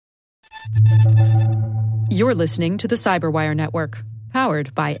You're listening to the Cyberwire Network,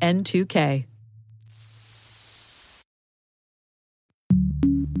 powered by N2K.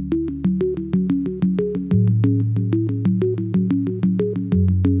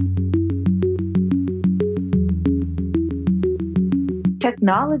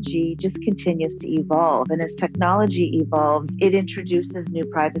 Technology just continues to evolve. And as technology evolves, it introduces new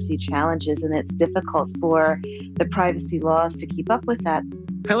privacy challenges, and it's difficult for the privacy laws to keep up with that.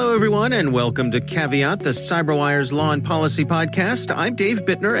 Hello, everyone, and welcome to Caveat, the Cyberwire's Law and Policy podcast. I'm Dave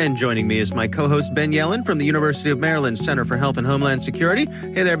Bittner, and joining me is my co-host Ben Yellen from the University of Maryland Center for Health and Homeland Security.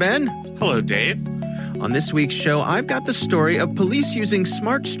 Hey there, Ben. Hello, Dave. On this week's show, I've got the story of police using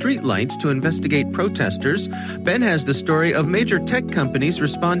smart streetlights to investigate protesters. Ben has the story of major tech companies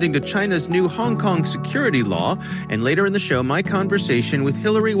responding to China's new Hong Kong security law. And later in the show, my conversation with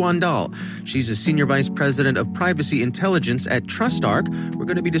Hilary Wandal. She's a senior vice president of privacy intelligence at TrustArc. We're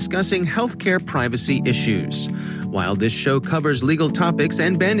going to be discussing healthcare privacy issues. While this show covers legal topics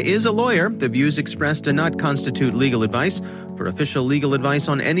and Ben is a lawyer, the views expressed do not constitute legal advice. For official legal advice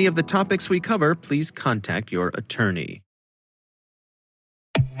on any of the topics we cover, please contact your attorney.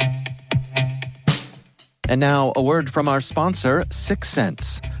 And now, a word from our sponsor,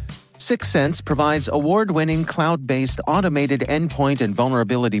 Syxsense. Syxsense provides award-winning cloud-based automated endpoint and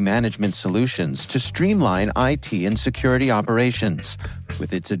vulnerability management solutions to streamline IT and security operations.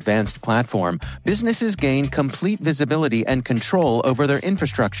 With its advanced platform, businesses gain complete visibility and control over their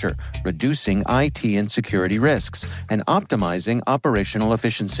infrastructure, reducing IT and security risks and optimizing operational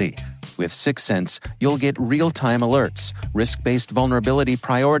efficiency. With Syxsense, you'll get real-time alerts, risk-based vulnerability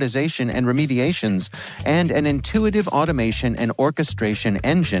prioritization and remediations, and an intuitive automation and orchestration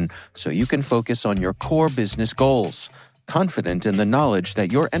engine so you can focus on your core business goals, confident in the knowledge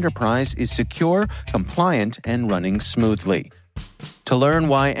that your enterprise is secure, compliant, and running smoothly. To learn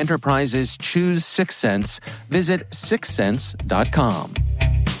why enterprises choose Syxsense, visit Syxsense.com.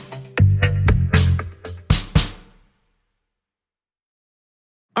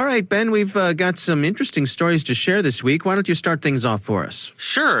 All right, Ben, we've got some interesting stories to share this week. Why don't you start things off for us?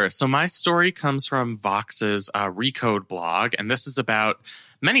 Sure. So my story comes from Vox's Recode blog, and this is about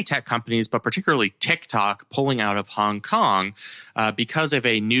many tech companies, but particularly TikTok, pulling out of Hong Kong because of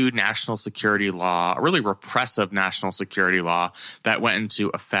a new national security law, a really repressive national security law that went into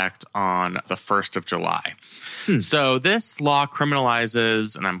effect on the 1st of July. So this law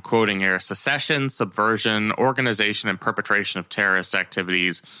criminalizes, and I'm quoting here, secession, subversion, organization, and perpetration of terrorist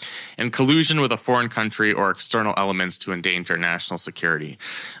activities in collusion with a foreign country or external elements to endanger national security.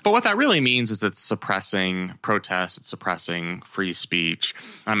 But what that really means is it's suppressing protests, it's suppressing free speech.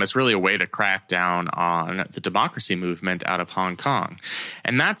 It's really a way to crack down on the democracy movement out of Hong Kong.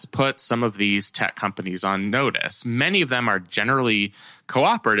 And that's put some of these tech companies on notice. Many of them are generally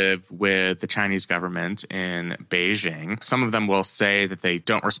cooperative with the Chinese government in Beijing. Some of them will say that they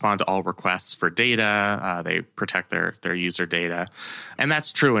don't respond to all requests for data. They protect their user data. And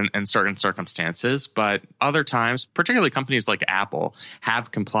that's true in certain circumstances. But other times, particularly companies like Apple,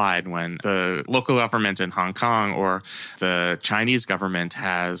 have complied when the local government in Hong Kong or the Chinese government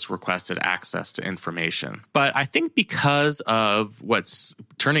has requested access to information. But I think because of what's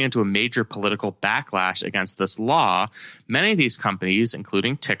turning into a major political backlash against this law, many of these companies,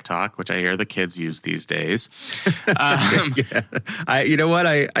 including TikTok, which I hear the kids use these days. You know what?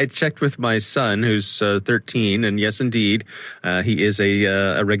 I checked with my son, who's 13, and yes, indeed, he is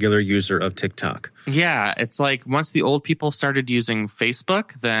a regular user of TikTok. Yeah, it's like once the old people started using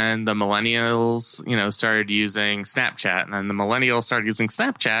Facebook, then the millennials, started using Snapchat, and then the millennials started using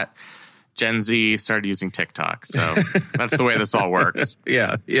Snapchat. Gen Z started using TikTok. So that's the way this all works.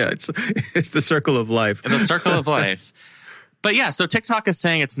 Yeah, it's the circle of life. The circle of life. But yeah, so TikTok is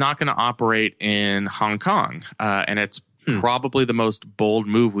saying it's not going to operate in Hong Kong. And it's probably the most bold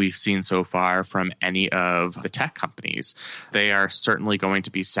move we've seen so far from any of the tech companies. They are certainly going to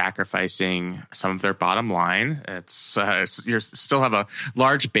be sacrificing some of their bottom line. You still have a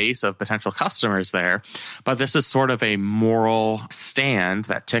large base of potential customers there, but this is sort of a moral stand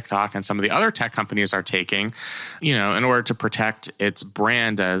that TikTok and some of the other tech companies are taking, in order to protect its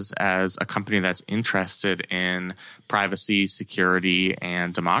brand as a company that's interested in privacy, security,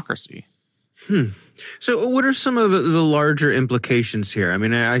 and democracy. So what are some of the larger implications here? I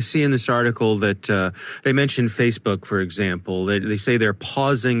mean, I see in this article that they mentioned Facebook, for example. They say they're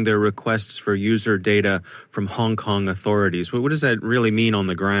pausing their requests for user data from Hong Kong authorities. What does that really mean on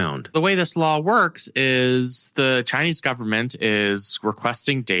the ground? The way this law works is the Chinese government is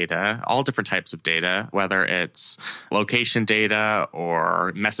requesting data, all different types of data, whether it's location data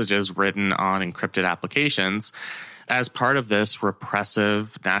or messages written on encrypted applications. as part of this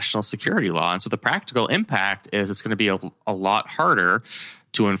repressive national security law. And so the practical impact is it's going to be a lot harder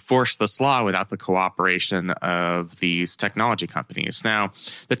to enforce this law without the cooperation of these technology companies. Now,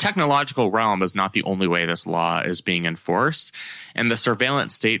 the technological realm is not the only way this law is being enforced. And the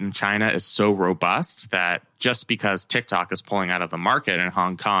surveillance state in China is so robust that just because TikTok is pulling out of the market in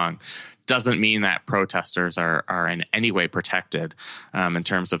Hong Kong doesn't mean that protesters are in any way protected in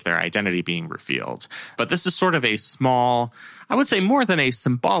terms of their identity being revealed. But this is sort of a small, I would say more than a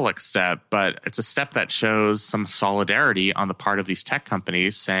symbolic step, but it's a step that shows some solidarity on the part of these tech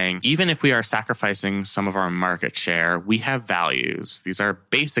companies saying, even if we are sacrificing some of our market share, we have values. These are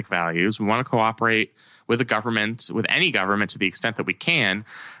basic values. We want to cooperate with the government, with any government to the extent that we can.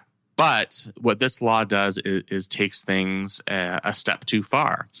 But what this law does is takes things a step too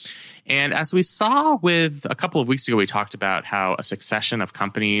far. And as we saw with a couple of weeks ago, we talked about how a succession of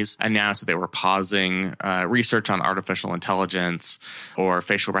companies announced that they were pausing research on artificial intelligence or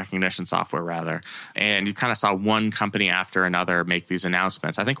facial recognition software, rather. And you kind of saw one company after another make these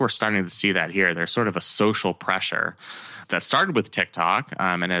announcements. I think we're starting to see that here. There's sort of a social pressure that started with TikTok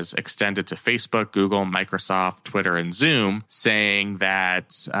and has extended to Facebook, Google, Microsoft, Twitter, and Zoom, saying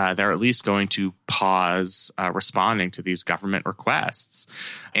that they're at least going to pause responding to these government requests.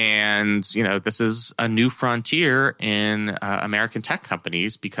 And, you know, this is a new frontier in American tech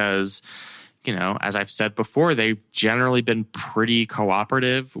companies because, you know, as I've said before, they've generally been pretty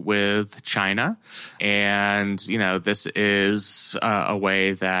cooperative with China. And, you know, this is a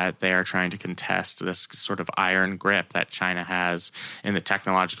way that they are trying to contest this sort of iron grip that China has in the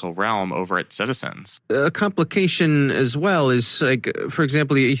technological realm over its citizens. A complication as well is, like, for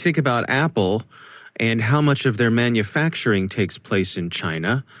example, you think about Apple and how much of their manufacturing takes place in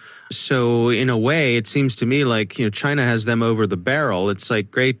China. So in a way, it seems to me like, you know, China has them over the barrel. It's like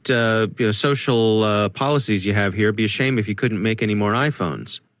great social policies you have here. It'd be a shame if you couldn't make any more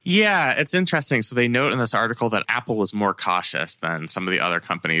iPhones. Yeah, it's interesting. So they note in this article that Apple was more cautious than some of the other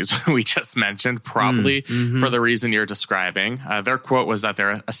companies we just mentioned, probably for the reason you're describing. Their quote was that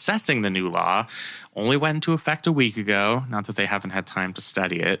they're assessing the new law. Only went into effect a week ago. Not that they haven't had time to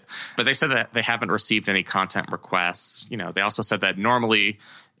study it. But they said that they haven't received any content requests. You know, they also said that normally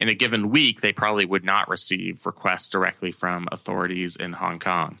in a given week, they probably would not receive requests directly from authorities in Hong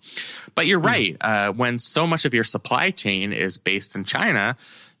Kong. But you're right. When so much of your supply chain is based in China,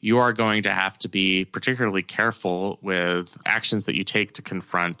 you are going to have to be particularly careful with actions that you take to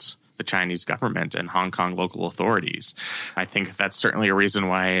confront the Chinese government and Hong Kong local authorities. I think that's certainly a reason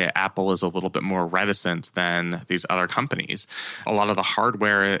why Apple is a little bit more reticent than these other companies. A lot of the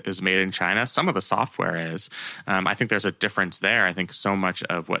hardware is made in China. Some of the software is. I think there's a difference there. I think so much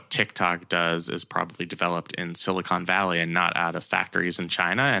of what TikTok does is probably developed in Silicon Valley and not out of factories in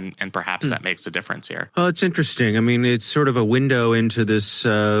China, and perhaps that makes a difference here. Well, it's interesting. I mean, it's sort of a window into this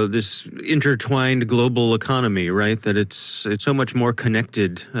this intertwined global economy, right? That it's so much more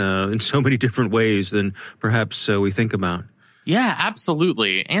connected in so many different ways than perhaps we think about. Yeah,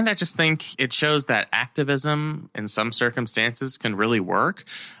 absolutely. And I just think it shows that activism in some circumstances can really work.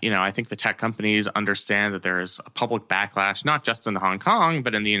 You know, I think the tech companies understand that there is a public backlash, not just in Hong Kong,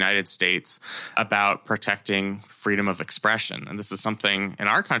 but in the United States about protecting freedom of expression. And this is something in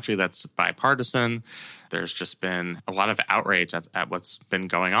our country that's bipartisan. There's just been a lot of outrage at what's been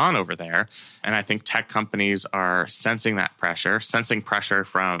going on over there. And I think tech companies are sensing that pressure, sensing pressure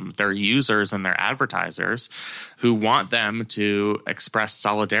from their users and their advertisers who want them to express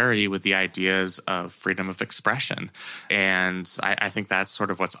solidarity with the ideas of freedom of expression. And I think that's sort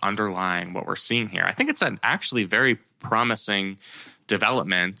of what's underlying what we're seeing here. I think it's an actually very promising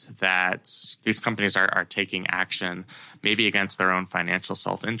development that these companies are taking action, maybe against their own financial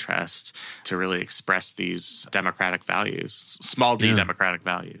self-interest, to really express these democratic values, small d democratic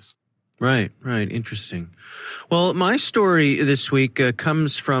values. Right. Interesting. Well, my story this week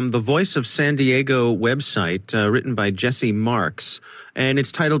comes from the Voice of San Diego website, written by Jesse Marks, and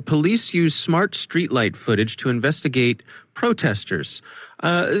it's titled "Police Use Smart Streetlight Footage to Investigate Protesters."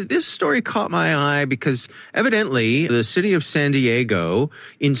 This story caught my eye because evidently the city of San Diego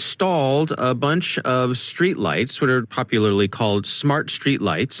installed a bunch of streetlights, what are popularly called smart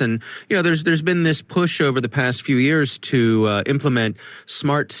streetlights. And, you know, there's been this push over the past few years to implement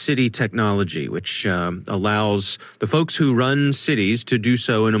smart city technology, which allows the folks who run cities to do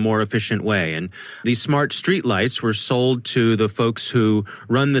so in a more efficient way. And these smart streetlights were sold to the folks who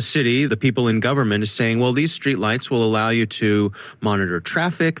run the city, the people in government, is saying, well, these streetlights will allow you you to monitor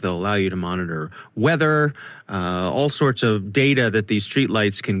traffic. They'll allow you to monitor weather, all sorts of data that these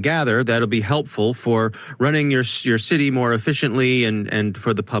streetlights can gather that'll be helpful for running your city more efficiently and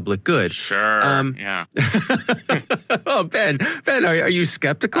for the public good. Sure. Yeah. Oh, Ben, are you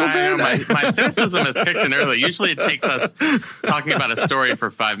skeptical, Ben? My cynicism is kicked in early. Usually it takes us talking about a story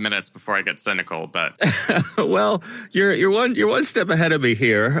for 5 minutes before I get cynical, but well, you're one step ahead of me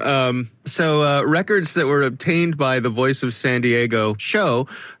here. So records that were obtained by the Voice of San Diego show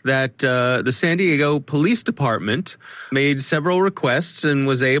that the San Diego Police Department made several requests and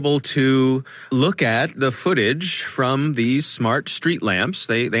was able to look at the footage from these smart street lamps.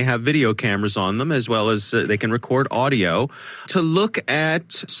 They have video cameras on them, as well as they can record audio, to look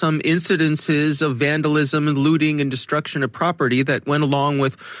at some incidences of vandalism and looting and destruction of property that went along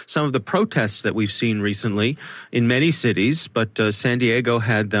with some of the protests that we've seen recently in many cities, but San Diego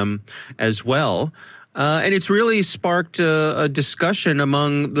had them as well. And it's really sparked a discussion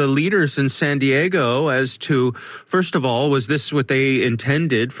among the leaders in San Diego as to, first of all, was this what they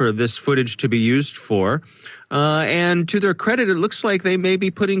intended for this footage to be used for? And to their credit, it looks like they may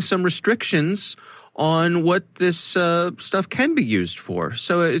be putting some restrictions on what this stuff can be used for.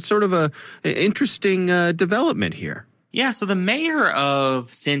 So it's sort of an interesting development here. Yeah, so the mayor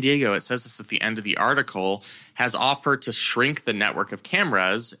of San Diego, it says this at the end of the article, has offered to shrink the network of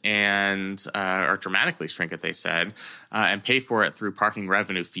cameras and, or dramatically shrink it, they said, and pay for it through parking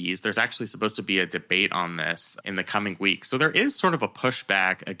revenue fees. There's actually supposed to be a debate on this in the coming weeks. So there is sort of a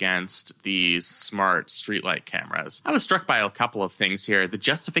pushback against these smart streetlight cameras. I was struck by a couple of things here. The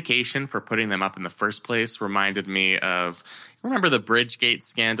justification for putting them up in the first place reminded me of, remember the Bridgegate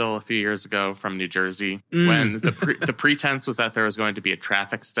scandal a few years ago from New Jersey, when the pretense was that there was going to be a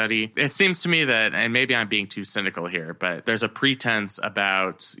traffic study? It seems to me that, and maybe I'm being too cynical here, but there's a pretense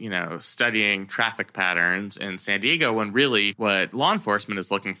about, studying traffic patterns in San Diego, when really what law enforcement is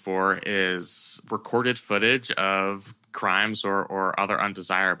looking for is recorded footage of crimes or other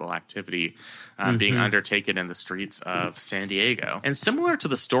undesirable activity being undertaken in the streets of San Diego. And similar to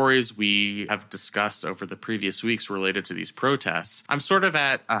the stories we have discussed over the previous weeks related to these protests, I'm sort of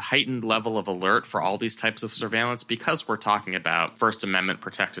at a heightened level of alert for all these types of surveillance because we're talking about First Amendment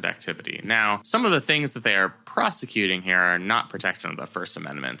protected activity. Now, some of the things that they are prosecuting here are not protected under the First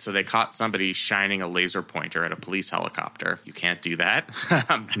Amendment. So they caught somebody shining a laser pointer at a police helicopter. You can't do that.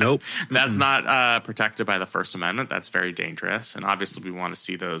 Nope. That's not protected by the First Amendment. That's very dangerous. And obviously we want to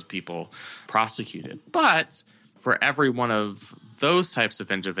see those people prosecuted. But for every one of those types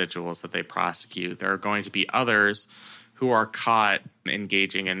of individuals that they prosecute, there are going to be others who are caught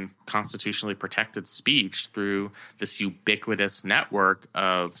engaging in constitutionally protected speech through this ubiquitous network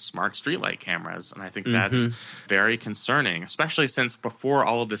of smart streetlight cameras. And I think that's very concerning, especially since before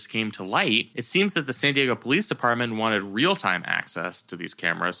all of this came to light, it seems that the San Diego Police Department wanted real-time access to these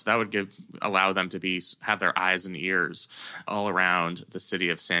cameras. So that would allow them to have their eyes and ears all around the city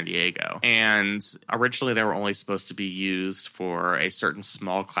of San Diego. And originally they were only supposed to be used for a certain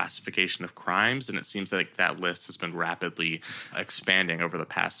small classification of crimes. And it seems like that list has been rapidly expanding over the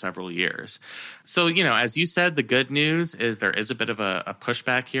past several years. So, as you said, the good news is there is a bit of a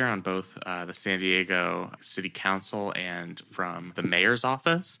pushback here on both the San Diego City Council and from the mayor's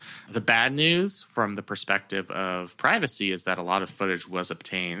office. The bad news from the perspective of privacy is that a lot of footage was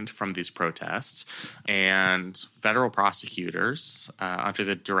obtained from these protests, and federal prosecutors, under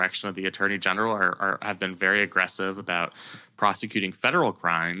the direction of the Attorney General, have been very aggressive about prosecuting federal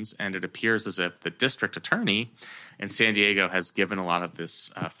crimes, and it appears as if the district attorney in San Diego has given a lot of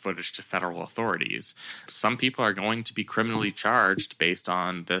this footage to federal authorities. Some people are going to be criminally charged based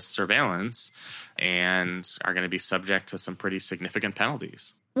on this surveillance and are going to be subject to some pretty significant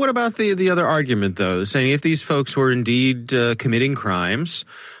penalties. What about the other argument, though, saying if these folks were indeed committing crimes,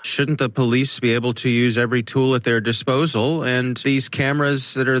 shouldn't the police be able to use every tool at their disposal? And these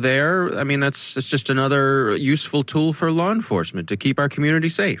cameras that are there, I mean, it's just another useful tool for law enforcement to keep our community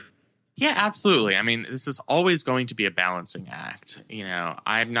safe. Yeah, absolutely. I mean, this is always going to be a balancing act.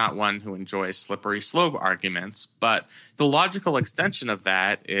 I'm not one who enjoys slippery slope arguments, but the logical extension of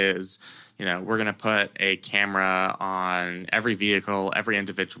that is, we're going to put a camera on every vehicle, every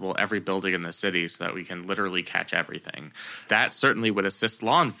individual, every building in the city so that we can literally catch everything. That certainly would assist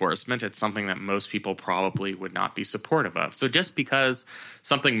law enforcement. It's something that most people probably would not be supportive of. So just because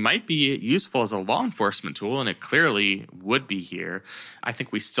something might be useful as a law enforcement tool, and it clearly would be here, I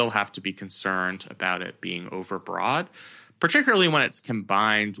think we still have to be concerned about it being overbroad, particularly when it's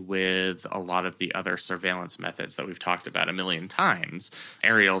combined with a lot of the other surveillance methods that we've talked about a million times.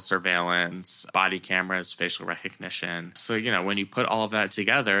 Aerial surveillance, body cameras, facial recognition. So, when you put all of that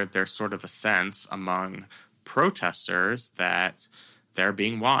together, there's sort of a sense among protesters that they're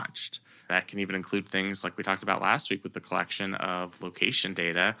being watched. That can even include things like we talked about last week with the collection of location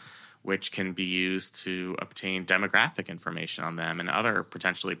data, which can be used to obtain demographic information on them and other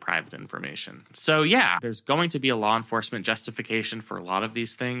potentially private information. So yeah, there's going to be a law enforcement justification for a lot of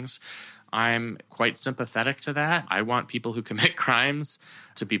these things. I'm quite sympathetic to that. I want people who commit crimes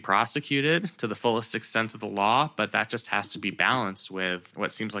to be prosecuted to the fullest extent of the law, but that just has to be balanced with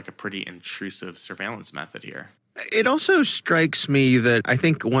what seems like a pretty intrusive surveillance method here. It also strikes me that I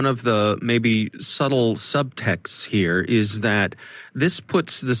think one of the maybe subtle subtexts here is that this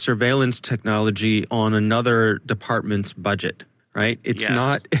puts the surveillance technology on another department's budget. Right? It's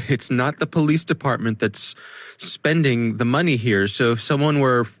not the police department that's spending the money here. So if someone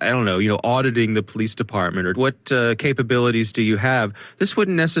were, auditing the police department or what capabilities do you have, this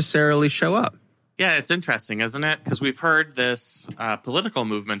wouldn't necessarily show up. Yeah, it's interesting, isn't it? Because we've heard this political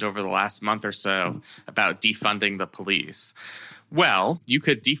movement over the last month or so about defunding the police. Well, you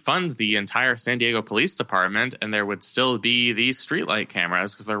could defund the entire San Diego Police Department and there would still be these streetlight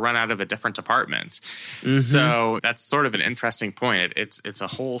cameras because they're run out of a different department. Mm-hmm. So that's sort of an interesting point. It's a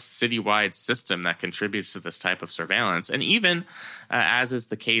whole citywide system that contributes to this type of surveillance. And even as is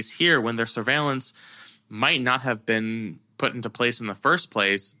the case here, when their surveillance might not have been put into place in the first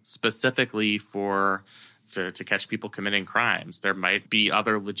place specifically to catch people committing crimes. There might be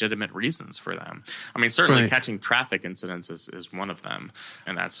other legitimate reasons for them. I mean, certainly catching traffic incidents is one of them.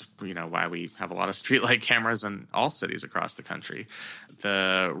 And that's, why we have a lot of streetlight cameras in all cities across the country.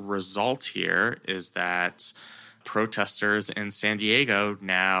 The result here is that protesters in San Diego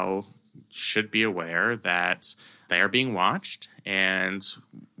now should be aware that they are being watched, and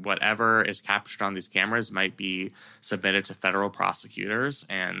whatever is captured on these cameras might be submitted to federal prosecutors,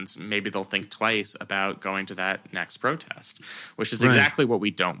 and maybe they'll think twice about going to that next protest, which is exactly what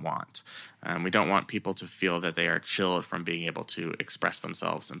we don't want. We don't want people to feel that they are chilled from being able to express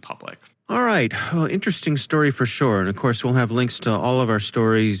themselves in public. All right. Well, interesting story for sure. And of course, we'll have links to all of our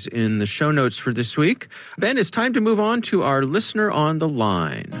stories in the show notes for this week. Ben, it's time to move on to our listener on the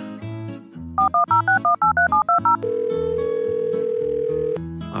line.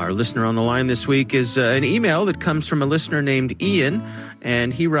 Our listener on the line this week is an email that comes from a listener named Ian,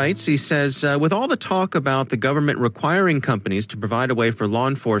 and he says, with all the talk about the government requiring companies to provide a way for law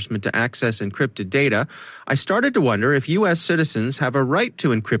enforcement to access encrypted data, I started to wonder if U.S. citizens have a right to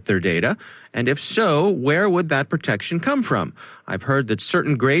encrypt their data, and if so, where would that protection come from? I've heard that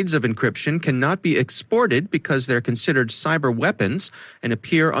certain grades of encryption cannot be exported because they're considered cyber weapons and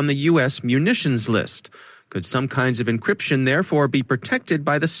appear on the U.S. munitions list. Could some kinds of encryption therefore be protected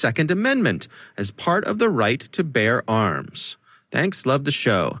by the Second Amendment as part of the right to bear arms? Thanks. Love the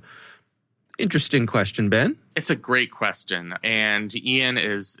show. Interesting question, Ben. It's a great question, and Ian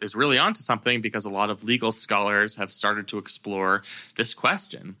is really onto something because a lot of legal scholars have started to explore this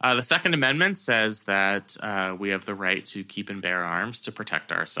question. The Second Amendment says that we have the right to keep and bear arms to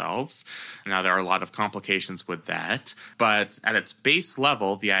protect ourselves. Now, there are a lot of complications with that, but at its base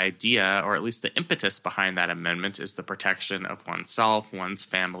level, the idea, or at least the impetus behind that amendment, is the protection of oneself, one's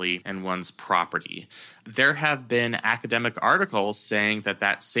family, and one's property. There have been academic articles saying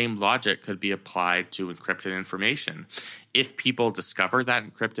that same logic could be applied to encrypted information. If people discover that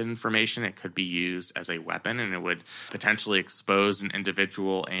encrypted information, it could be used as a weapon and it would potentially expose an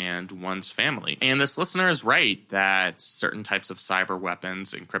individual and one's family. And this listener is right that certain types of cyber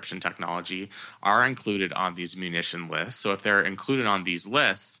weapons, encryption technology, are included on these munition lists. So if they're included on these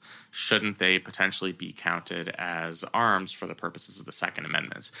lists, shouldn't they potentially be counted as arms for the purposes of the Second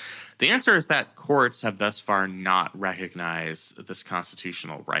Amendment? The answer is that courts have thus far not recognized this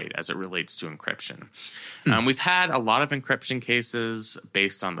constitutional right as it relates to encryption. We've had a lot of encryption cases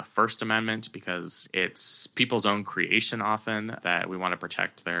based on the First Amendment because it's people's own creation often that we want to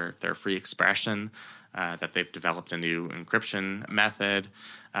protect their free expression, that they've developed a new encryption method.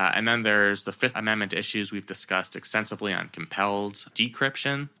 And then there's the Fifth Amendment issues we've discussed extensively on compelled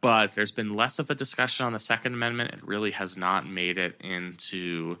decryption, but there's been less of a discussion on the Second Amendment. It really has not made it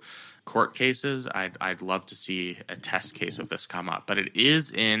into court cases. I'd love to see a test case of this come up, but it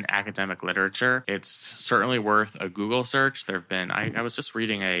is in academic literature. It's certainly worth a Google search. There have been, I was just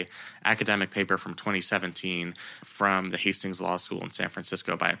reading a academic paper from 2017 from the Hastings Law School in San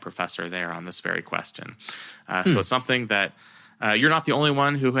Francisco by a professor there on this very question. So it's something that you're not the only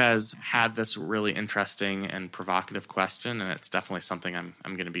one who has had this really interesting and provocative question, and it's definitely something I'm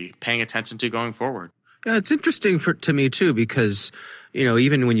going to be paying attention to going forward. Yeah, it's interesting to me, too, because,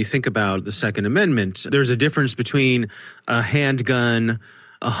 even when you think about the Second Amendment, there's a difference between a handgun,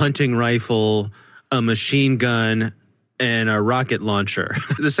 a hunting rifle, a machine gun, and a rocket launcher.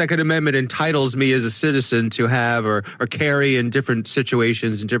 The Second Amendment entitles me as a citizen to have or carry in different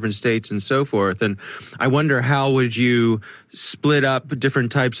situations in different states and so forth. And I wonder, how would you split up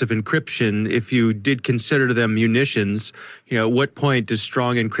different types of encryption if you did consider them munitions? At what point does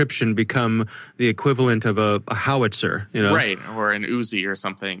strong encryption become the equivalent of a howitzer? Right, or an Uzi or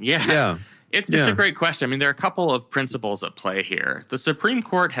something. Yeah. It's a great question. I mean, there are a couple of principles at play here. The Supreme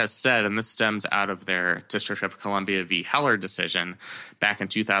Court has said, and this stems out of their District of Columbia v. Heller decision back in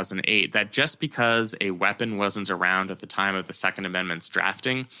 2008, that just because a weapon wasn't around at the time of the Second Amendment's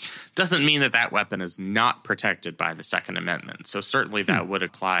drafting doesn't mean that that weapon is not protected by the Second Amendment. So certainly that would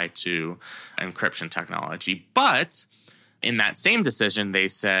apply to encryption technology. But in that same decision, they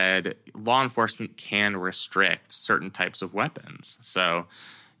said law enforcement can restrict certain types of weapons. So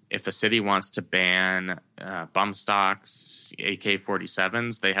if a city wants to ban bump stocks,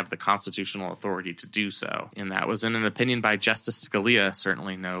 AK-47s, they have the constitutional authority to do so. And that was in an opinion by Justice Scalia,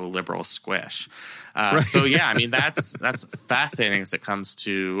 certainly no liberal squish. So, yeah, I mean, that's fascinating as it comes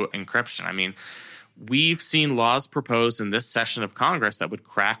to encryption. I mean, we've seen laws proposed in this session of Congress that would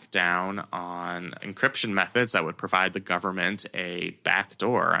crack down on encryption methods that would provide the government a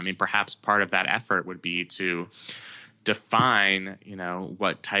backdoor. I mean, perhaps part of that effort would be to define,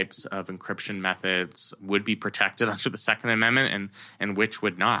 what types of encryption methods would be protected under the Second Amendment and which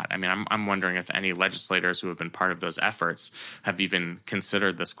would not. I mean, I'm wondering if any legislators who have been part of those efforts have even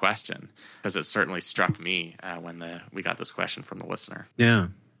considered this question, because it certainly struck me when we got this question from the listener. Yeah.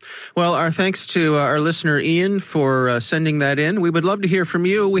 Well, our thanks to our listener, Ian, for sending that in. We would love to hear from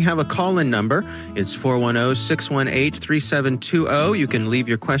you. We have a call-in number. It's 410-618-3720. You can leave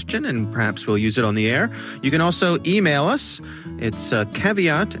your question, and perhaps we'll use it on the air. You can also email us. It's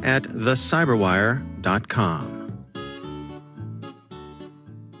caveat@thecyberwire.com.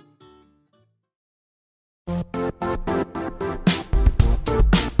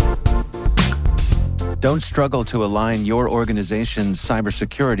 Don't struggle to align your organization's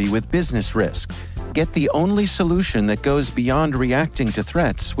cybersecurity with business risk. Get the only solution that goes beyond reacting to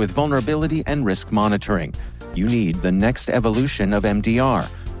threats with vulnerability and risk monitoring. You need the next evolution of MDR,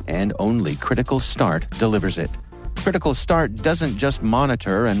 and only Critical Start delivers it. Critical Start doesn't just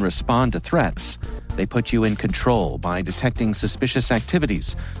monitor and respond to threats. They put you in control by detecting suspicious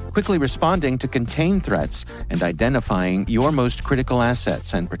activities, quickly responding to contain threats, and identifying your most critical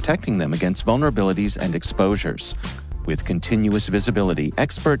assets and protecting them against vulnerabilities and exposures. With continuous visibility,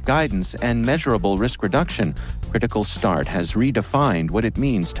 expert guidance, and measurable risk reduction, Critical Start has redefined what it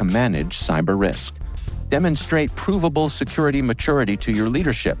means to manage cyber risk. Demonstrate provable security maturity to your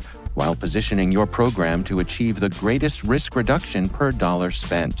leadership while positioning your program to achieve the greatest risk reduction per dollar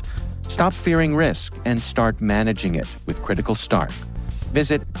spent. Stop fearing risk and start managing it with Critical Start.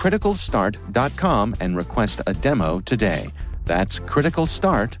 Visit criticalstart.com and request a demo today. That's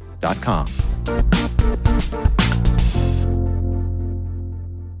criticalstart.com.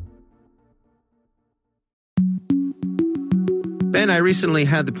 Ben, I recently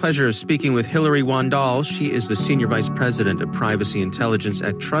had the pleasure of speaking with Hilary Wandal. She is the Senior Vice President of Privacy Intelligence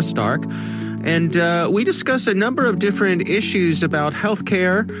at TrustArc. And we discussed a number of different issues about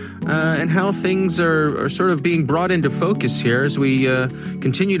healthcare and how things are sort of being brought into focus here as we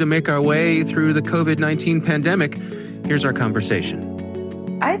continue to make our way through the COVID-19 pandemic. Here's our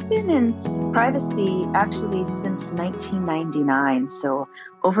conversation. I've been in privacy actually since 1999, so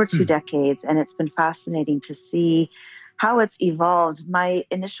over 2 decades, and it's been fascinating to see how it's evolved. My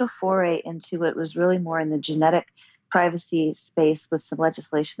initial foray into it was really more in the genetic privacy space with some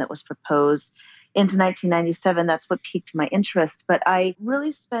legislation that was proposed into 1997. That's what piqued my interest. But I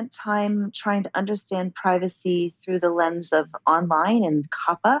really spent time trying to understand privacy through the lens of online and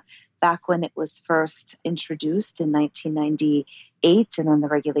COPPA back when it was first introduced in 1998 and then the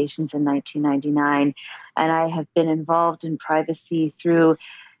regulations in 1999. And I have been involved in privacy through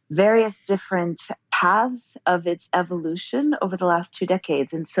various different paths of its evolution over the last 2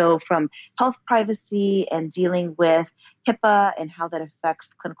 decades. And so from health privacy and dealing with HIPAA and how that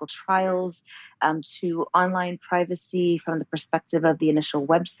affects clinical trials, to online privacy from the perspective of the initial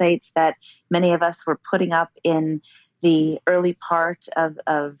websites that many of us were putting up in the early part of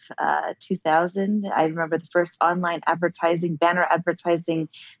 2000. I remember the first online advertising, banner advertising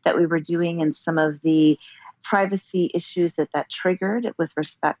that we were doing, and some of the privacy issues that triggered with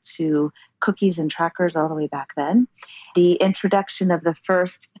respect to cookies and trackers all the way back then. The introduction of the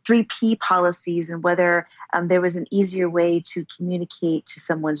first 3P policies and whether there was an easier way to communicate to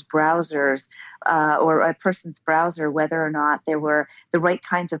someone's browsers or a person's browser, whether or not there were the right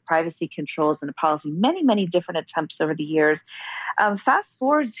kinds of privacy controls in a policy. Many, many different attempts over the years. Fast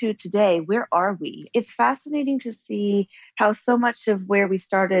forward to today, where are we? It's fascinating to see how so much of where we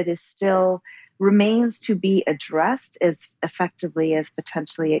started is still remains to be addressed as effectively as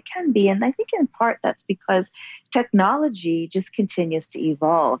potentially it can be. And I think in part that's because technology just continues to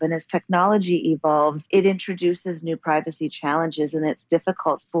evolve. And as technology evolves, it introduces new privacy challenges, and it's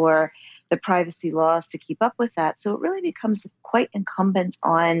difficult for the privacy laws to keep up with that. So it really becomes quite incumbent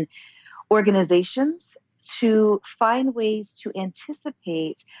on organizations to find ways to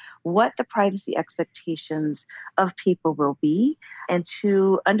anticipate what the privacy expectations of people will be and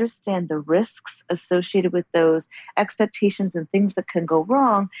to understand the risks associated with those expectations and things that can go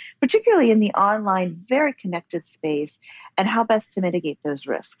wrong, particularly in the online, very connected space, and how best to mitigate those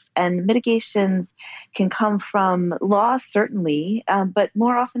risks. And mitigations can come from law, certainly, but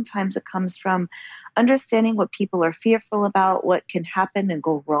more oftentimes it comes from understanding what people are fearful about, what can happen and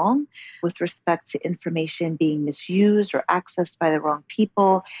go wrong with respect to information being misused or accessed by the wrong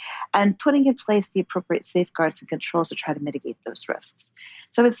people, and putting in place the appropriate safeguards and controls to try to mitigate those risks.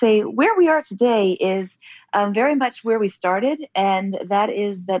 So I would say where we are today is very much where we started, and that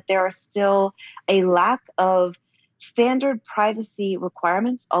is that there are still a lack of standard privacy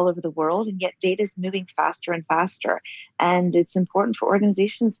requirements all over the world, and yet data is moving faster and faster. And it's important for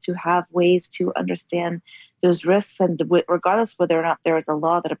organizations to have ways to understand those risks, and regardless whether or not there is a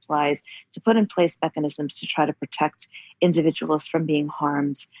law that applies, to put in place mechanisms to try to protect individuals from being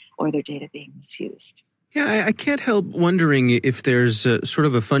harmed or their data being misused. Yeah, I can't help wondering if there's sort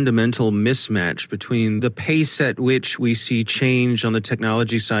of a fundamental mismatch between the pace at which we see change on the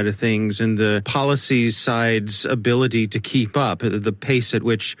technology side of things and the policy side's ability to keep up, the pace at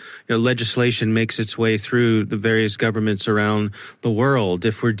which legislation makes its way through the various governments around the world,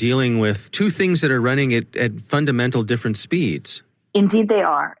 if we're dealing with two things that are running at fundamental different speeds. Indeed they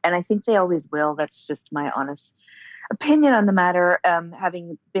are, and I think they always will. That's just my honest opinion on the matter,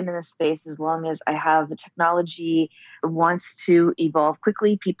 having been in this space as long as I have. The technology wants to evolve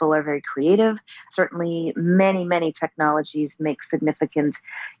quickly. People are very creative. Certainly, many, many technologies make significant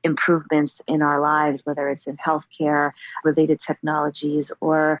improvements in our lives, whether it's in healthcare, related technologies,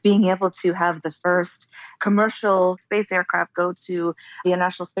 or being able to have the first commercial space aircraft go to the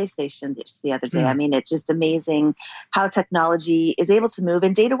International Space Station just the other day. I mean, it's just amazing how technology is able to move,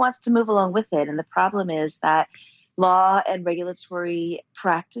 and data wants to move along with it. And the problem is that law and regulatory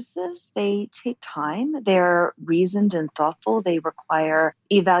practices, they take time. They're reasoned and thoughtful. They require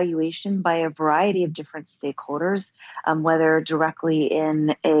evaluation by a variety of different stakeholders, whether directly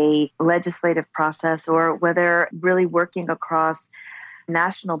in a legislative process or whether really working across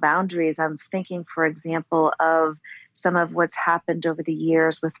national boundaries. I'm thinking, for example, of some of what's happened over the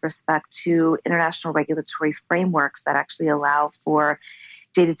years with respect to international regulatory frameworks that actually allow for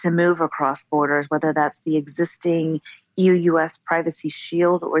data to move across borders, whether that's the existing EU-US Privacy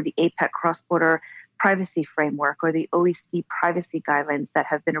Shield or the APEC cross-border privacy framework or the OECD privacy guidelines that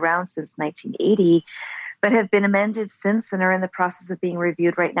have been around since 1980, but have been amended since and are in the process of being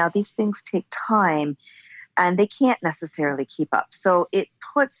reviewed right now. These things take time and they can't necessarily keep up. So it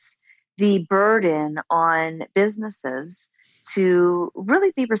puts the burden on businesses to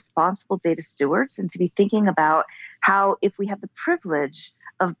really be responsible data stewards and to be thinking about how, if we have the privilege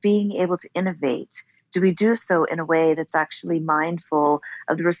of being able to innovate, do we do so in a way that's actually mindful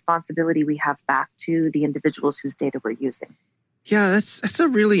of the responsibility we have back to the individuals whose data we're using? Yeah, that's a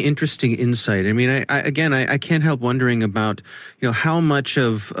really interesting insight. I mean, I can't help wondering about, how much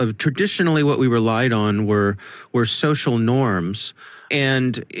of traditionally what we relied on were social norms.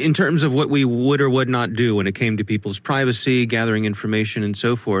 And in terms of what we would or would not do when it came to people's privacy, gathering information, and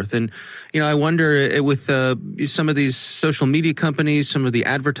so forth. And, I wonder with some of these social media companies, some of the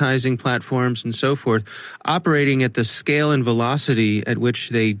advertising platforms and so forth, operating at the scale and velocity at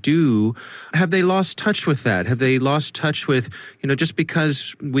which they do, have they lost touch with that? Have they lost touch with, just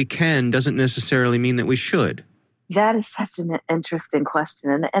because we can doesn't necessarily mean that we should? That is such an interesting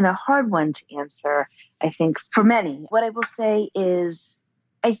question and a hard one to answer, I think, for many. What I will say is,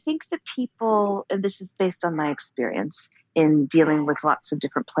 I think that people, and this is based on my experience in dealing with lots of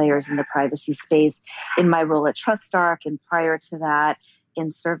different players in the privacy space, in my role at TrustArc and prior to that,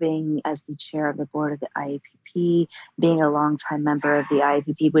 in serving as the chair of the board of the IAPP, being a longtime member of the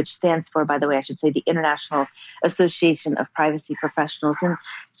IAPP, which stands for, by the way, I should say, the International Association of Privacy Professionals, and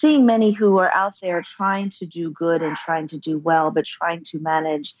seeing many who are out there trying to do good and trying to do well, but trying to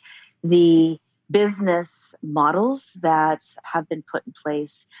manage the business models that have been put in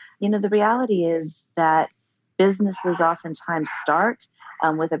place. The reality is that businesses oftentimes start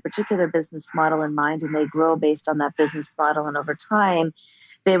with a particular business model in mind, and they grow based on that business model. And over time,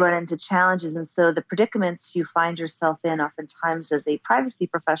 they run into challenges. And so the predicaments you find yourself in oftentimes as a privacy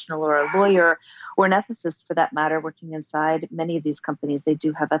professional or a lawyer or an ethicist, for that matter, working inside many of these companies, they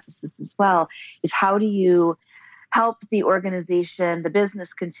do have ethicists as well, is how do you help the organization, the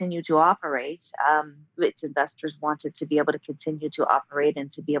business, continue to operate? Its investors want it to be able to continue to operate and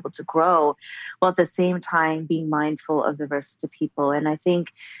to be able to grow, while at the same time being mindful of the risks to people. And I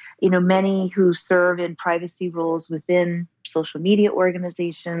think, many who serve in privacy roles within social media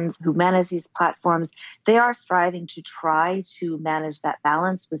organizations who manage these platforms, they are striving to try to manage that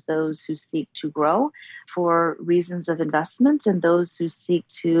balance with those who seek to grow for reasons of investment and those who seek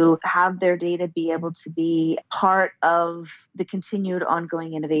to have their data be able to be part of the continued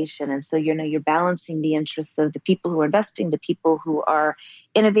ongoing innovation. And so, you're balancing the interests of the people who are investing, the people who are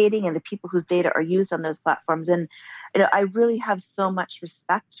innovating, and the people whose data are used on those platforms. And I really have so much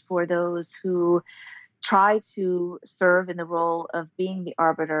respect for those who try to serve in the role of being the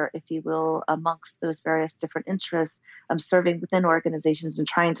arbiter, if you will, amongst those various different interests, serving within organizations and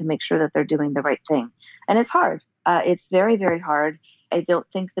trying to make sure that they're doing the right thing. And it's hard. It's very, very hard. I don't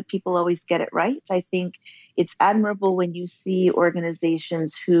think that people always get it right. I think it's admirable when you see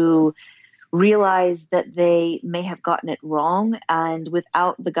organizations who realize that they may have gotten it wrong, and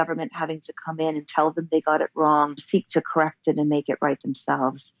without the government having to come in and tell them they got it wrong, seek to correct it and make it right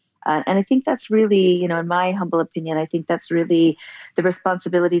themselves. And I think that's really, in my humble opinion, I think that's really the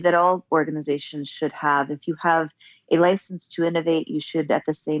responsibility that all organizations should have. If you have a license to innovate, you should at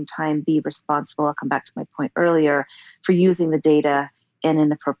the same time be responsible, I'll come back to my point earlier, for using the data in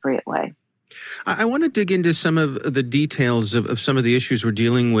an appropriate way. I want to dig into some of the details of some of the issues we're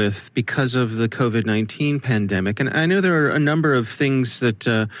dealing with because of the COVID-19 pandemic. And I know there are a number of things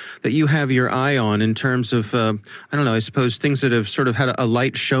that you have your eye on in terms of, I suppose things that have sort of had a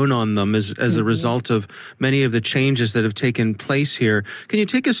light shown on them as a result of many of the changes that have taken place here. Can you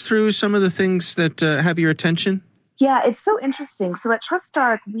take us through some of the things that have your attention? Yeah, it's so interesting. So at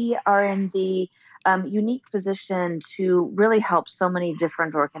TrustArc, we are in the unique position to really help so many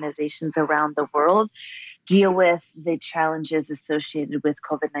different organizations around the world deal with the challenges associated with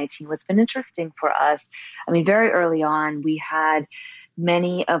COVID-19. What's been interesting for us, very early on, we had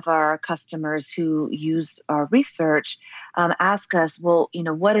many of our customers who use our research ask us, well,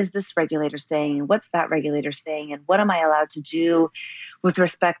 what is this regulator saying? What's that regulator saying? And what am I allowed to do with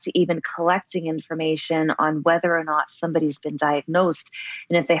respect to even collecting information on whether or not somebody's been diagnosed?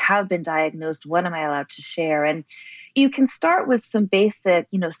 And if they have been diagnosed, what am I allowed to share? And you can start with some basic,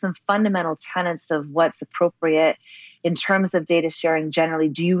 some fundamental tenets of what's appropriate in terms of data sharing. Generally,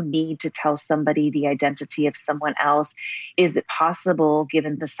 do you need to tell somebody the identity of someone else? Is it possible,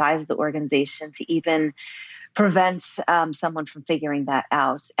 given the size of the organization, to even prevent someone from figuring that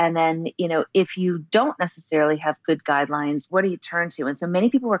out? And then, if you don't necessarily have good guidelines, what do you turn to? And so many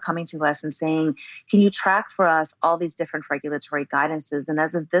people were coming to us and saying, can you track for us all these different regulatory guidances? And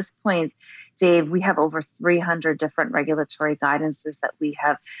as of this point, Dave, we have over 300 different regulatory guidances that we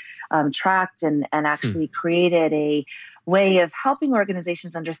have tracked and actually created a way of helping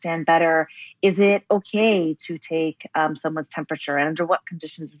organizations understand better, is it okay to take someone's temperature? And under what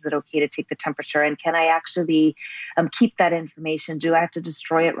conditions is it okay to take the temperature? And can I actually keep that information? Do I have to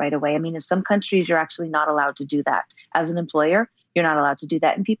destroy it right away? In some countries, you're actually not allowed to do that. As an employer, you're not allowed to do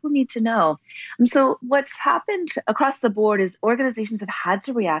that. And people need to know. So what's happened across the board is organizations have had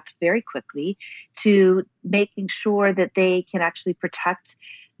to react very quickly to making sure that they can actually protect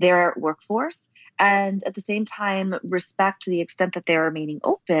their workforce and at the same time respect, to the extent that they're remaining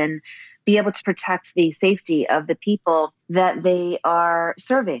open, be able to protect the safety of the people that they are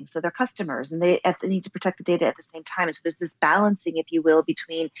serving, so their customers, and they need to protect the data at the same time. And so there's this balancing, if you will,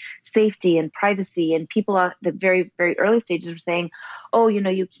 between safety and privacy. And people at the very, very early stages were saying, oh,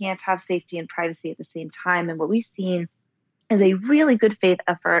 you can't have safety and privacy at the same time. And what we've seen is a really good faith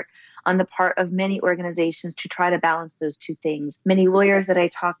effort on the part of many organizations to try to balance those two things. Many lawyers that I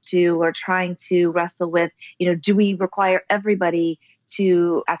talk to are trying to wrestle with, do we require everybody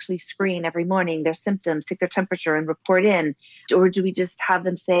to actually screen every morning their symptoms, take their temperature and report in? Or do we just have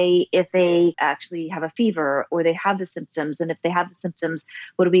them say if they actually have a fever or they have the symptoms? And if they have the symptoms,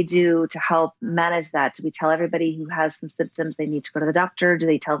 what do we do to help manage that? Do we tell everybody who has some symptoms they need to go to the doctor? Do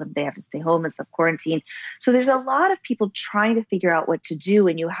they tell them they have to stay home and self-quarantine? So there's a lot of people trying to figure out what to do.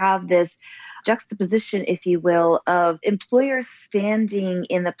 And you have this juxtaposition, if you will, of employers standing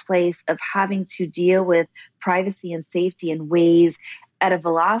in the place of having to deal with privacy and safety in ways at a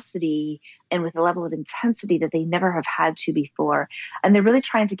velocity and with a level of intensity that they never have had to before. And they're really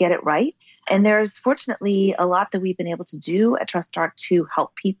trying to get it right. And there's fortunately a lot that we've been able to do at TrustArc to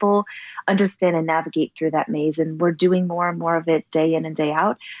help people understand and navigate through that maze. And we're doing more and more of it day in and day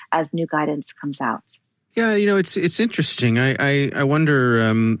out as new guidance comes out. Yeah, it's interesting. I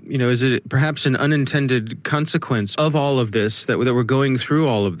wonder, is it perhaps an unintended consequence of all of this that we're going through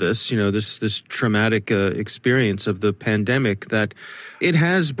all of this, this traumatic experience of the pandemic, that it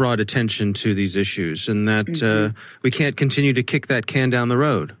has brought attention to these issues and that we can't continue to kick that can down the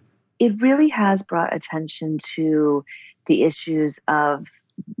road? It really has brought attention to the issues of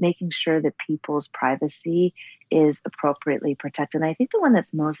making sure that people's privacy is appropriately protected. And I think the one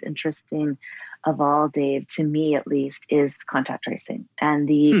that's most interesting of all, Dave, to me at least, is contact tracing and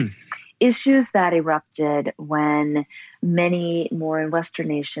the issues that erupted when many more in Western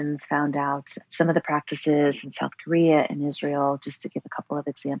nations found out some of the practices in South Korea and Israel, just to give a couple of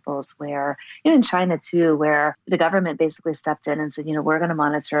examples, where, in China too, where the government basically stepped in and said, we're going to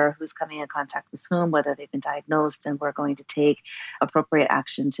monitor who's coming in contact with whom, whether they've been diagnosed, and we're going to take appropriate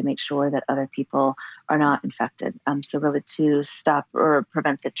action to make sure that other people are not infected. So really to stop or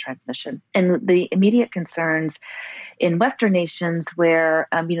prevent the transmission. And the immediate concerns in Western nations where,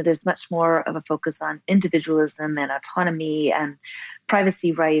 there's much more of a focus on individualism and autonomy and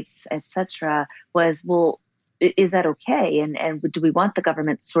privacy rights, etc., was, well, is that okay? And do we want the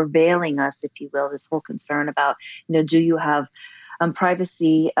government surveilling us, if you will? This whole concern about, do you have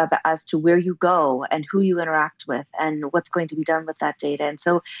privacy as to where you go and who you interact with and what's going to be done with that data. And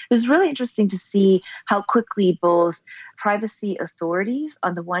so it was really interesting to see how quickly both privacy authorities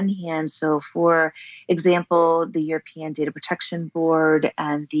on the one hand, so for example, the European Data Protection Board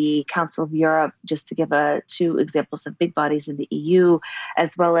and the Council of Europe, just to give two examples of big bodies in the EU,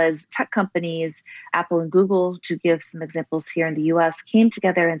 as well as tech companies, Apple and Google, to give some examples here in the US, came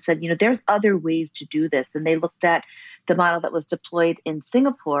together and said, there's other ways to do this. And they looked at the model that was deployed in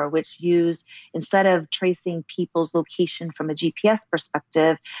Singapore, which used, instead of tracing people's location from a GPS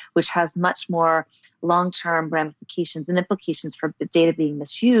perspective, which has much more long-term ramifications and implications for the data being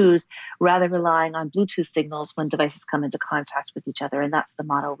misused, rather relying on Bluetooth signals when devices come into contact with each other. And that's the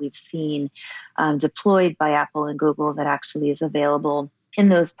model we've seen deployed by Apple and Google that actually is available in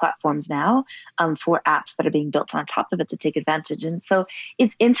those platforms now for apps that are being built on top of it to take advantage. And so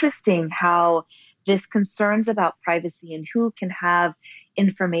it's interesting how this concerns about privacy and who can have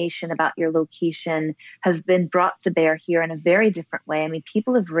information about your location has been brought to bear here in a very different way. I mean,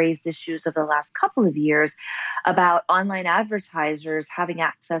 people have raised issues over the last couple of years about online advertisers having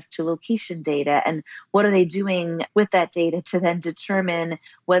access to location data and what are they doing with that data to then determine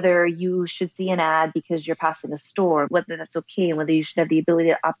whether you should see an ad because you're passing a store, whether that's okay, and whether you should have the ability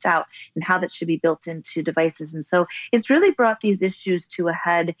to opt out and how that should be built into devices. And so it's really brought these issues to a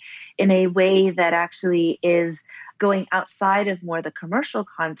head in a way that actually is going outside of more the commercial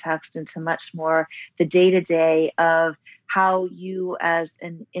context into much more the day-to-day of how you as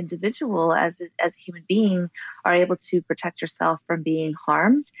an individual, as a human being, are able to protect yourself from being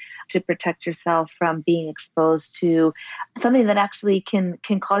harmed, to protect yourself from being exposed to something that actually can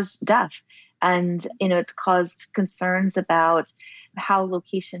cause death. And, it's caused concerns about how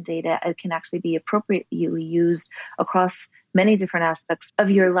location data can actually be appropriately used across many different aspects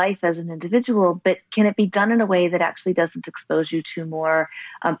of your life as an individual, but can it be done in a way that actually doesn't expose you to more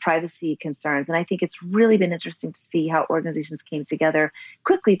privacy concerns? And I think it's really been interesting to see how organizations came together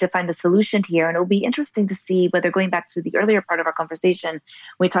quickly to find a solution here. And it'll be interesting to see whether, going back to the earlier part of our conversation,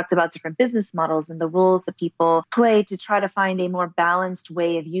 we talked about different business models and the roles that people play to try to find a more balanced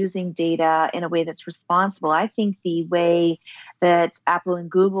way of using data in a way that's responsible. I think the way that Apple and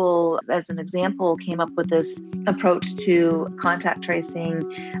Google, as an example, came up with this approach to contact tracing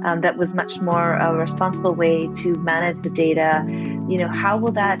that was much more a responsible way to manage the data. How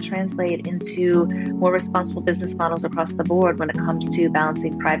will that translate into more responsible business models across the board when it comes to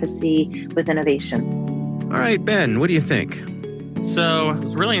balancing privacy with innovation? All right, Ben, what do you think? So it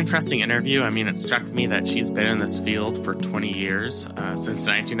was a really interesting interview. I mean, it struck me that she's been in this field for 20 years, since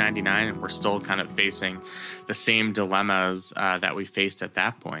 1999, and we're still kind of facing the same dilemmas that we faced at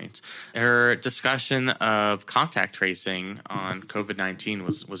that point. Her discussion of contact tracing on COVID-19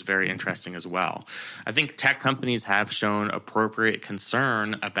 was very interesting as well. I think tech companies have shown appropriate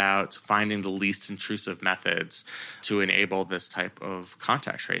concern about finding the least intrusive methods to enable this type of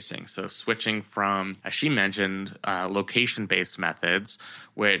contact tracing. So switching from, as she mentioned, location-based methods,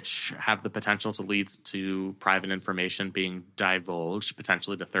 which have the potential to lead to private information being divulged,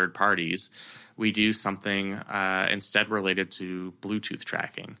 potentially to third parties, we do something instead related to Bluetooth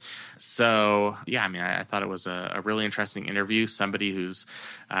tracking. So, yeah, I mean, I thought it was a really interesting interview. Somebody who's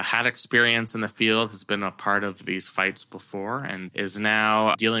had experience in the field, has been a part of these fights before, and is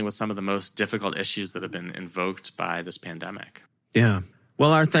now dealing with some of the most difficult issues that have been invoked by this pandemic. Yeah.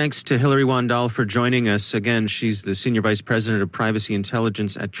 Well, our thanks to Hilary Wandall for joining us. Again, she's the Senior Vice President of Privacy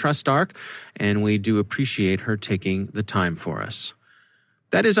Intelligence at TrustArc, and we do appreciate her taking the time for us.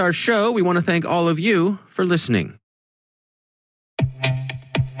 That is our show. We want to thank all of you for listening.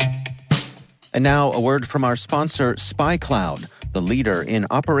 And now a word from our sponsor, SpyCloud, the leader in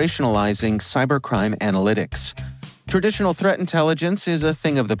operationalizing cybercrime analytics. Traditional threat intelligence is a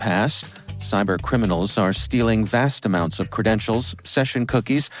thing of the past. Cyber criminals are stealing vast amounts of credentials, session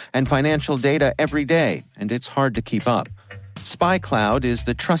cookies, and financial data every day, and it's hard to keep up. SpyCloud is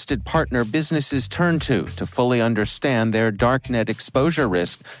the trusted partner businesses turn to fully understand their darknet exposure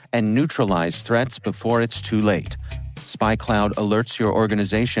risk and neutralize threats before it's too late. SpyCloud alerts your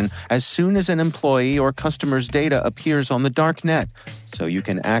organization as soon as an employee or customer's data appears on the darknet, so you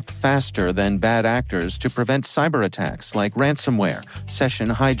can act faster than bad actors to prevent cyber attacks like ransomware, session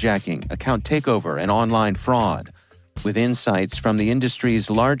hijacking, account takeover, and online fraud. With insights from the industry's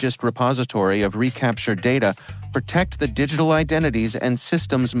largest repository of recaptured data, protect the digital identities and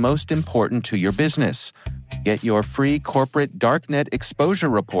systems most important to your business. Get your free corporate darknet exposure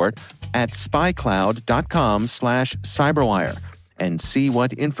report at spycloud.com/cyberwire and see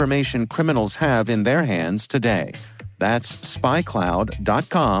what information criminals have in their hands today. That's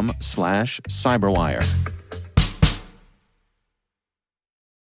spycloud.com/cyberwire.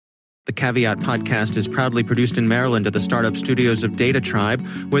 The Caveat podcast is proudly produced in Maryland at the startup studios of Data Tribe,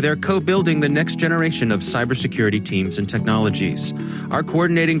 where they're co-building the next generation of cybersecurity teams and technologies. Our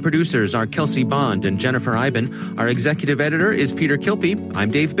coordinating producers are Kelsey Bond and Jennifer Iben. Our executive editor is Peter Kilpie.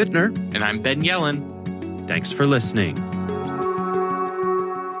 I'm Dave Bittner. And I'm Ben Yellen. Thanks for listening.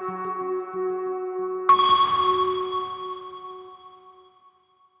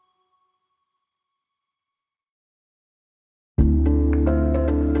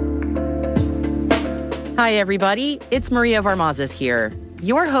 Hi, everybody. It's Maria Varmazes here,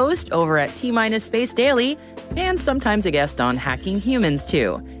 your host over at T-Minus Space Daily, and sometimes a guest on Hacking Humans,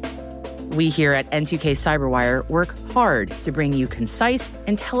 too. We here at N2K Cyberwire work hard to bring you concise,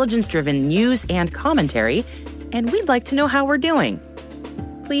 intelligence-driven news and commentary, and we'd like to know how we're doing.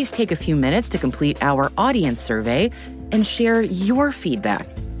 Please take a few minutes to complete our audience survey and share your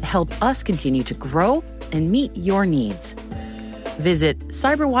feedback to help us continue to grow and meet your needs. Visit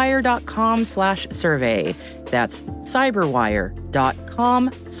cyberwire.com/survey. That's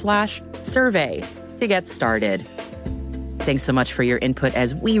cyberwire.com/survey to get started. Thanks so much for your input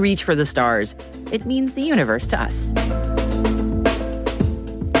as we reach for the stars. It means the universe to us.